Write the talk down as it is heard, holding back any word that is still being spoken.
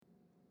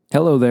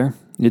Hello there,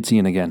 it's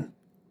Ian again.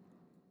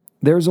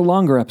 There's a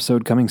longer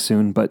episode coming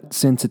soon, but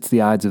since it's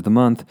the Ides of the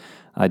month,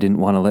 I didn't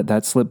want to let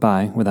that slip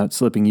by without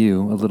slipping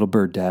you a little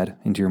bird dad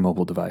into your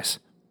mobile device.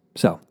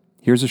 So,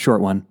 here's a short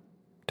one,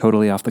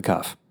 totally off the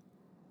cuff.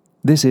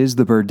 This is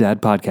the Bird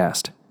Dad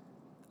Podcast.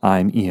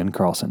 I'm Ian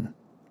Carlson.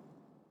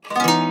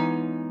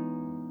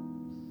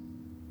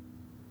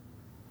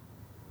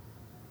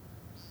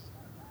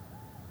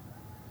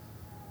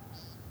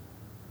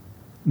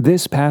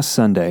 This past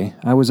Sunday,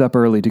 I was up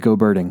early to go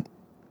birding.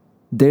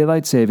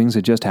 Daylight savings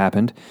had just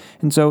happened,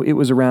 and so it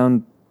was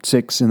around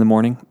 6 in the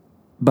morning,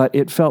 but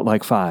it felt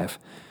like 5,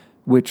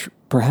 which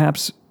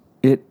perhaps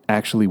it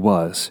actually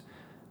was.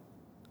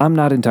 I'm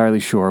not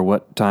entirely sure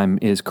what time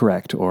is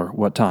correct or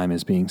what time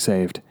is being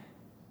saved.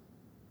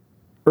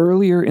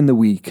 Earlier in the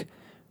week,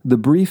 the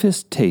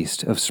briefest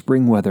taste of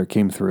spring weather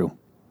came through.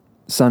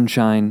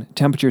 Sunshine,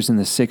 temperatures in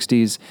the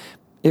 60s,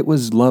 it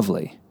was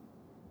lovely.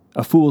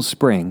 A fool's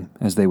spring,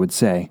 as they would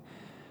say,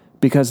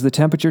 because the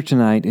temperature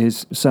tonight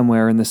is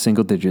somewhere in the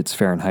single digits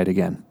Fahrenheit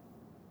again.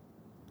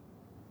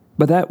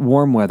 But that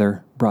warm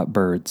weather brought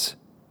birds,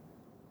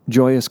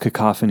 joyous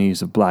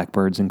cacophonies of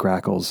blackbirds and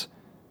grackles,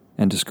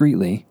 and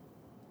discreetly,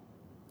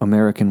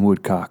 American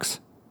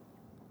woodcocks.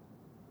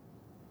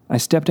 I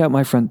stepped out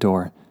my front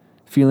door,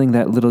 feeling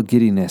that little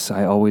giddiness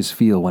I always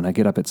feel when I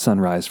get up at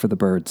sunrise for the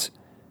birds.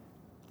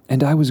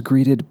 And I was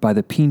greeted by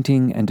the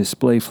painting and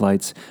display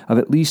flights of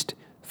at least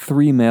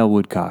 3 male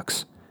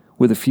woodcocks,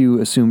 with a few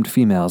assumed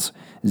females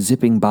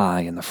zipping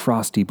by in the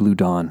frosty blue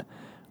dawn,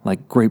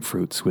 like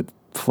grapefruits with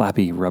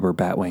flappy rubber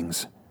bat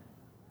wings.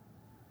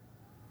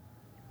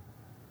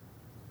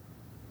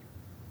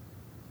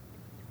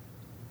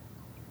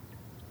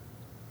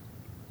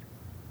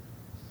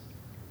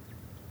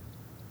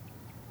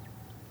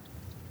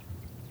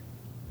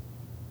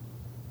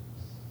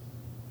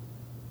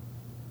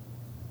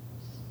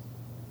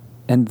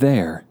 And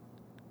there,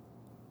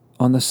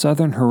 on the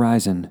southern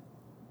horizon,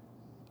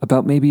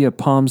 about maybe a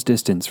palm's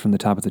distance from the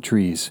top of the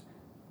trees,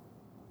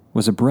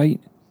 was a bright,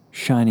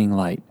 shining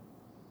light,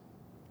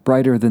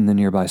 brighter than the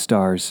nearby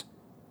stars,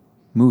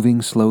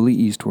 moving slowly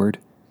eastward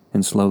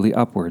and slowly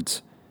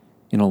upwards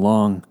in a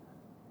long,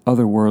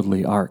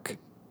 otherworldly arc.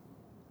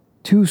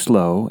 Too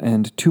slow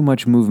and too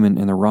much movement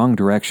in the wrong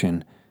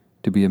direction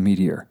to be a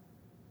meteor.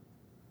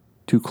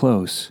 Too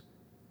close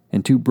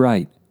and too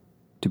bright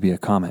to be a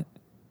comet.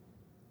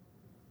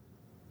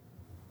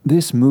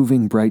 This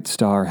moving bright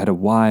star had a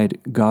wide,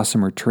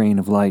 gossamer train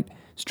of light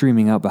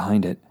streaming out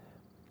behind it,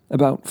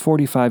 about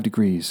 45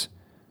 degrees,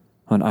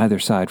 on either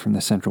side from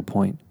the central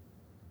point.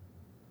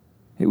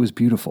 It was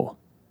beautiful.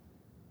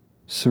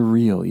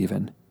 Surreal,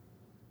 even.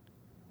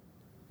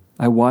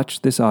 I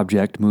watched this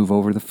object move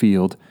over the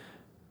field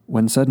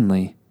when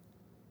suddenly,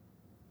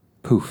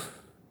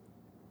 poof,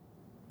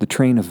 the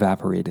train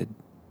evaporated.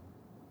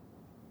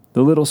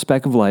 The little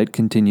speck of light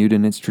continued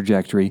in its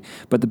trajectory,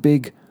 but the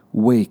big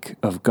wake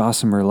of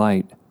gossamer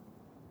light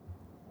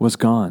was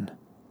gone.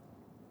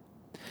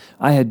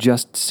 I had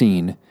just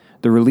seen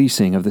the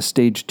releasing of the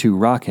Stage 2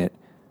 rocket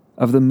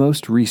of the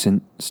most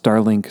recent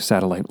Starlink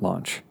satellite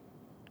launch.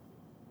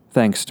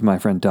 Thanks to my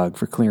friend Doug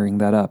for clearing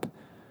that up,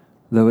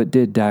 though it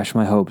did dash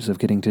my hopes of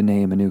getting to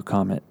name a new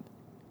comet.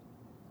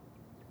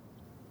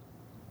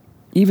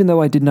 Even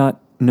though I did not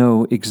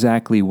know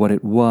exactly what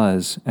it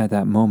was at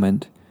that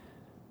moment,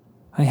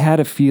 I had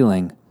a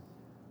feeling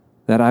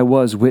that I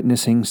was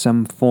witnessing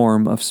some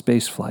form of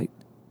spaceflight,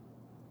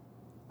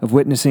 of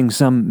witnessing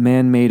some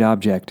man-made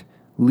object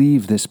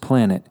leave this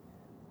planet,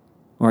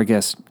 or I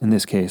guess, in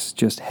this case,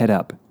 just head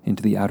up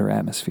into the outer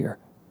atmosphere.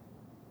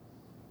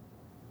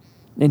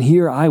 And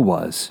here I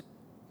was,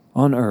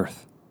 on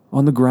Earth,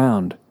 on the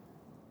ground,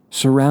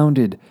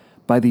 surrounded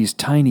by these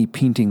tiny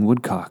painting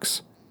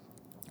woodcocks,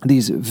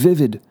 these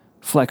vivid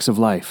flecks of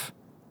life,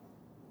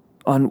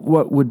 on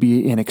what would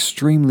be an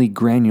extremely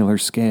granular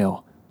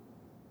scale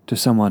to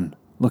someone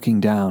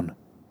looking down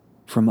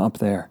from up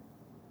there.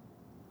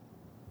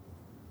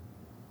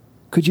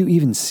 Could you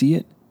even see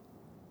it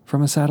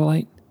from a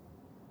satellite?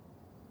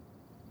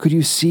 Could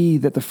you see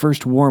that the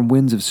first warm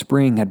winds of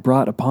spring had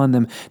brought upon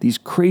them these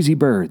crazy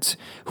birds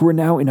who were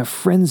now in a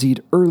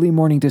frenzied early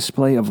morning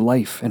display of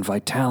life and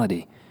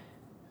vitality,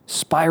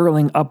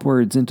 spiraling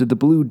upwards into the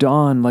blue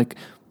dawn like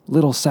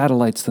little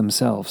satellites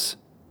themselves?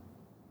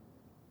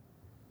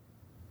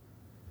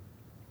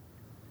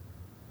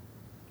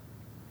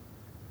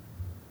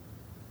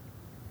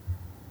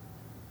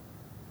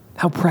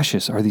 How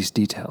precious are these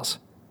details?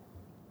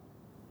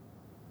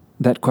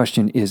 That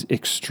question is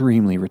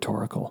extremely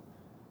rhetorical.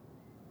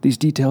 These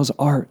details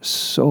are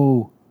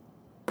so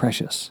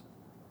precious.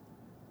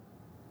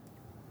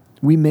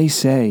 We may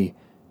say,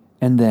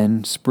 and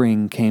then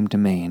spring came to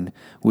Maine,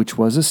 which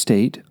was a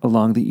state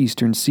along the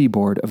eastern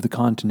seaboard of the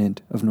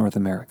continent of North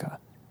America.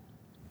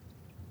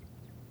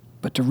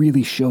 But to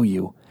really show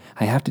you,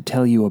 I have to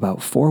tell you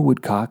about 4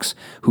 woodcocks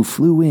who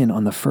flew in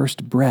on the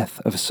first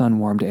breath of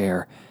sun-warmed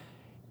air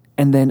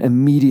and then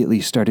immediately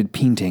started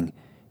painting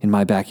in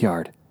my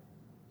backyard.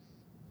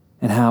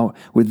 And how,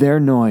 with their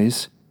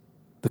noise,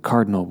 the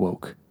cardinal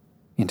woke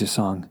into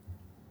song.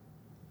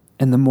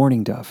 and the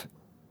mourning dove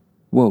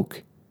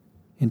woke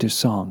into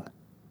song.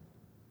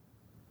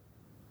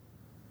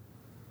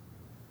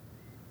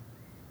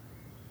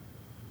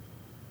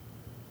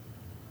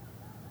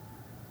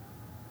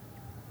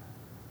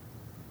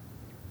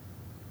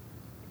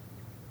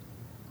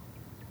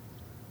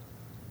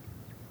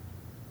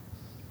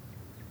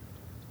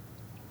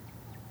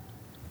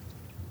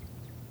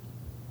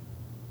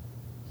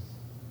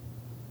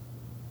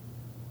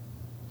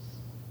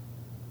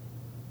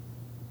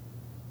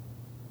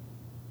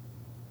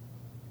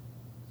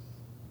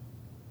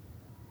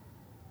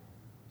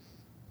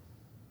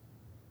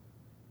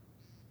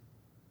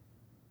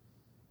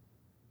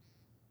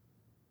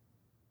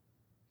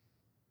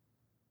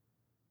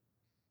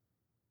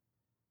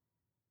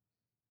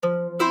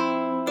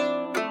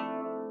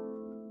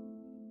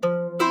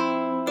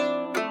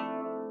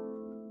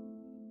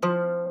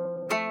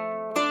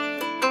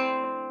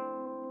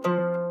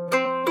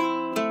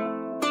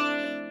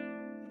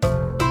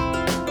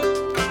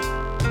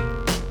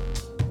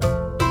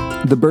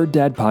 The Bird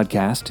Dad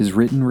podcast is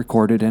written,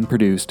 recorded, and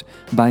produced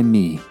by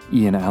me,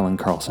 Ian Allen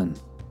Carlson.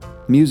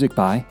 Music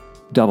by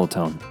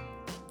Doubletone.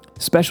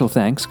 Special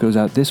thanks goes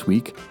out this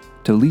week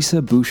to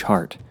Lisa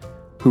Bush-Hart,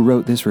 who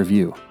wrote this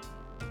review.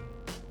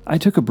 I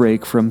took a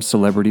break from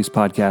Celebrities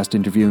podcast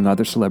interviewing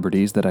other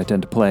celebrities that I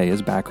tend to play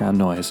as background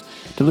noise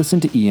to listen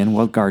to Ian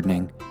while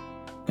gardening,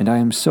 and I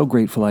am so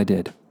grateful I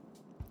did.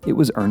 It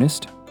was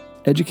earnest,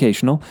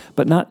 educational,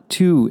 but not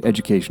too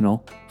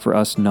educational for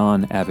us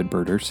non-avid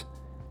birders.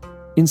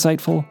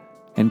 Insightful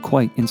and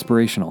quite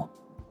inspirational.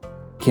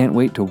 Can't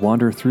wait to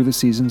wander through the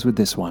seasons with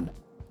this one.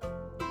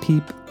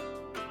 Peep.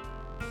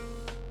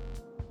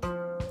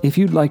 If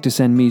you'd like to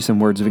send me some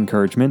words of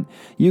encouragement,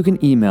 you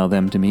can email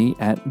them to me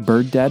at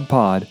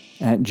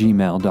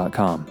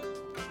birddadpod@gmail.com.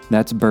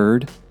 That's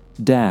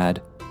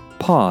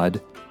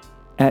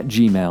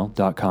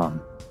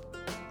birddadpod@gmail.com.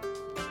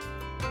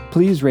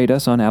 Please rate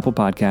us on Apple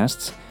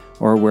Podcasts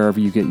or wherever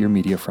you get your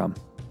media from.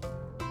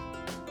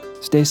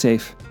 Stay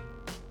safe.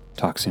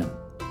 Talk soon.